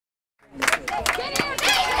Up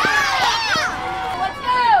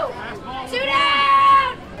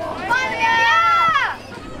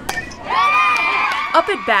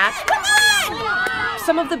at bat,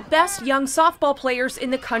 some of the best young softball players in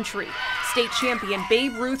the country. State champion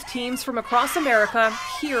Babe Ruth teams from across America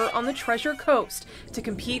here on the Treasure Coast to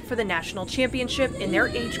compete for the national championship in their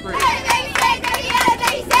age group.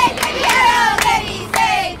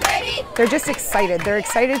 They're just excited. They're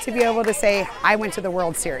excited to be able to say, I went to the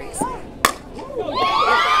World Series.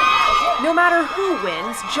 No matter who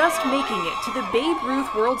wins, just making it to the Babe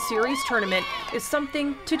Ruth World Series tournament is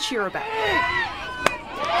something to cheer about.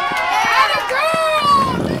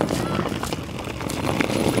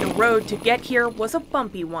 The road to get here was a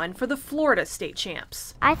bumpy one for the Florida state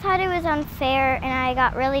champs. I thought it was unfair and I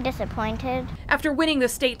got really disappointed. After winning the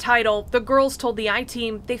state title, the girls told the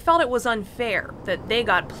I-Team they felt it was unfair that they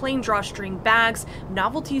got plain drawstring bags,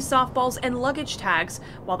 novelty softballs, and luggage tags,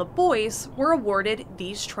 while the boys were awarded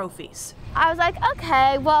these trophies. I was like,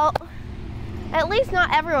 okay, well, at least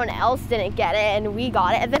not everyone else didn't get it and we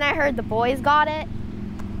got it. And then I heard the boys got it.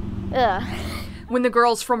 Ugh. When the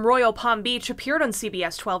girls from Royal Palm Beach appeared on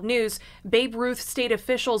CBS 12 News, Babe Ruth state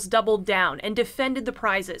officials doubled down and defended the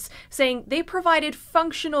prizes, saying they provided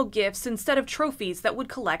functional gifts instead of trophies that would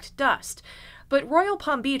collect dust. But Royal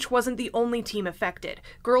Palm Beach wasn't the only team affected.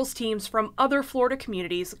 Girls' teams from other Florida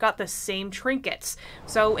communities got the same trinkets.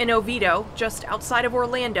 So in Oviedo, just outside of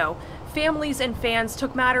Orlando, families and fans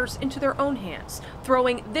took matters into their own hands,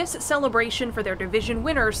 throwing this celebration for their division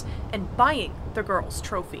winners and buying the girls'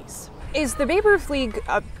 trophies. Is the Babe Ruth League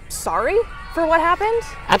sorry for what happened?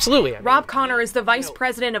 Absolutely. Rob Connor is the vice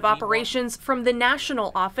president of operations from the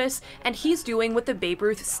national office, and he's doing what the Babe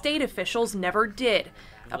Ruth state officials never did,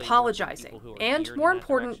 apologizing, and more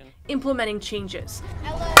important, implementing changes.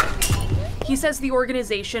 He says the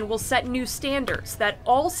organization will set new standards that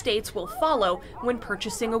all states will follow when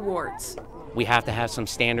purchasing awards. We have to have some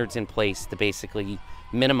standards in place to basically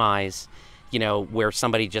minimize, where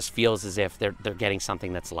somebody just feels as if they're getting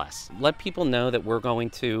something that's less. Let people know that we're going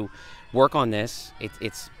to work on this.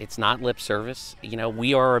 It's not lip service.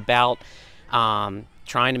 We are about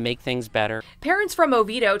trying to make things better. Parents from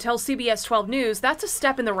Oviedo tell CBS 12 News that's a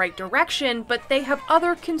step in the right direction, but they have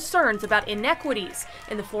other concerns about inequities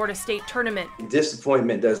in the Florida State Tournament.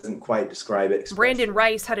 Disappointment doesn't quite describe it. Brandon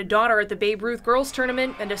Rice had a daughter at the Babe Ruth Girls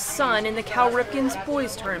Tournament and a son in the Cal Ripken's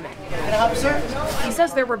Boys Tournament. Can I help you, sir? He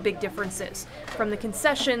says there were big differences. From the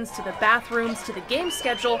concessions to the bathrooms to the game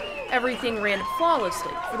schedule, everything ran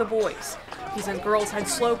flawlessly for the boys. He says girls had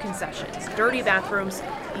slow concessions, dirty bathrooms,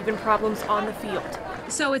 even problems on the field.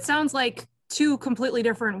 So it sounds like two completely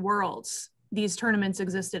different worlds these tournaments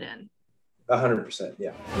existed in. 100%,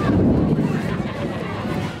 yeah.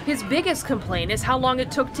 His biggest complaint is how long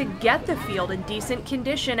it took to get the field in decent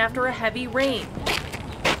condition after a heavy rain.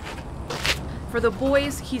 For the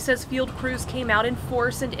boys, he says field crews came out in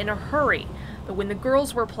force and in a hurry. But when the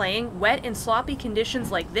girls were playing wet and sloppy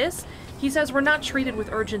conditions like this, he says were not treated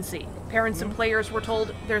with urgency. Parents and players were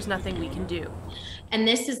told there's nothing we can do. And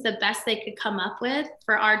this is the best they could come up with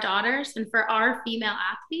for our daughters and for our female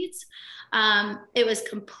athletes. It was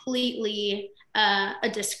completely a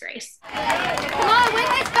disgrace. Come on, win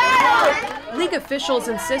this battle! League officials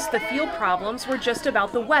insist the field problems were just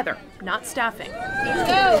about the weather, not staffing. Let's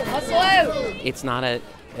go, hustle out! It's not a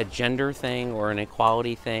gender thing or an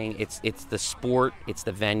equality thing. It's the sport, it's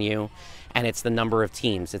the venue, and it's the number of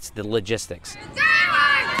teams. It's the logistics.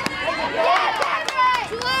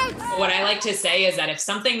 What I like to say is that if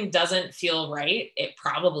something doesn't feel right, it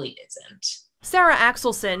probably isn't. Sarah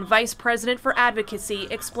Axelson, Vice President for Advocacy,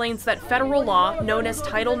 explains that federal law, known as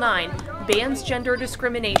Title IX, bans gender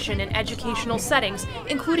discrimination in educational settings,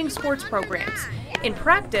 including sports programs. In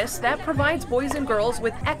practice, that provides boys and girls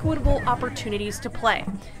with equitable opportunities to play.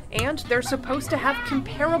 And they're supposed to have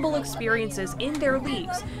comparable experiences in their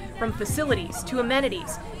leagues, from facilities to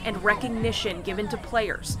amenities and recognition given to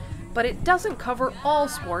players. But it doesn't cover all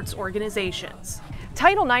sports organizations.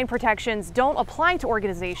 Title IX protections don't apply to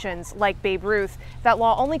organizations like Babe Ruth. That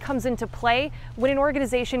law only comes into play when an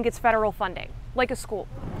organization gets federal funding, like a school.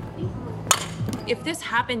 If this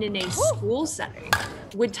happened in a school setting,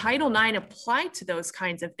 would Title IX apply to those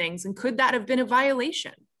kinds of things? And could that have been a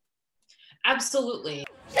violation? Absolutely.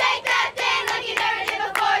 Shake that thing like you never did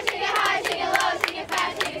before. Shake it high, shake it low, shake it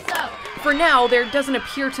fast, shake it slow. For now, there doesn't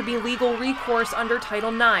appear to be legal recourse under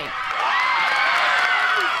Title IX.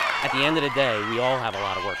 At the end of the day, we all have a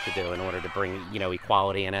lot of work to do in order to bring,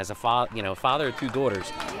 equality. And as a father of two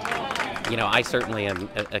daughters, I certainly am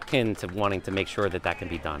akin to wanting to make sure that that can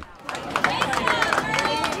be done.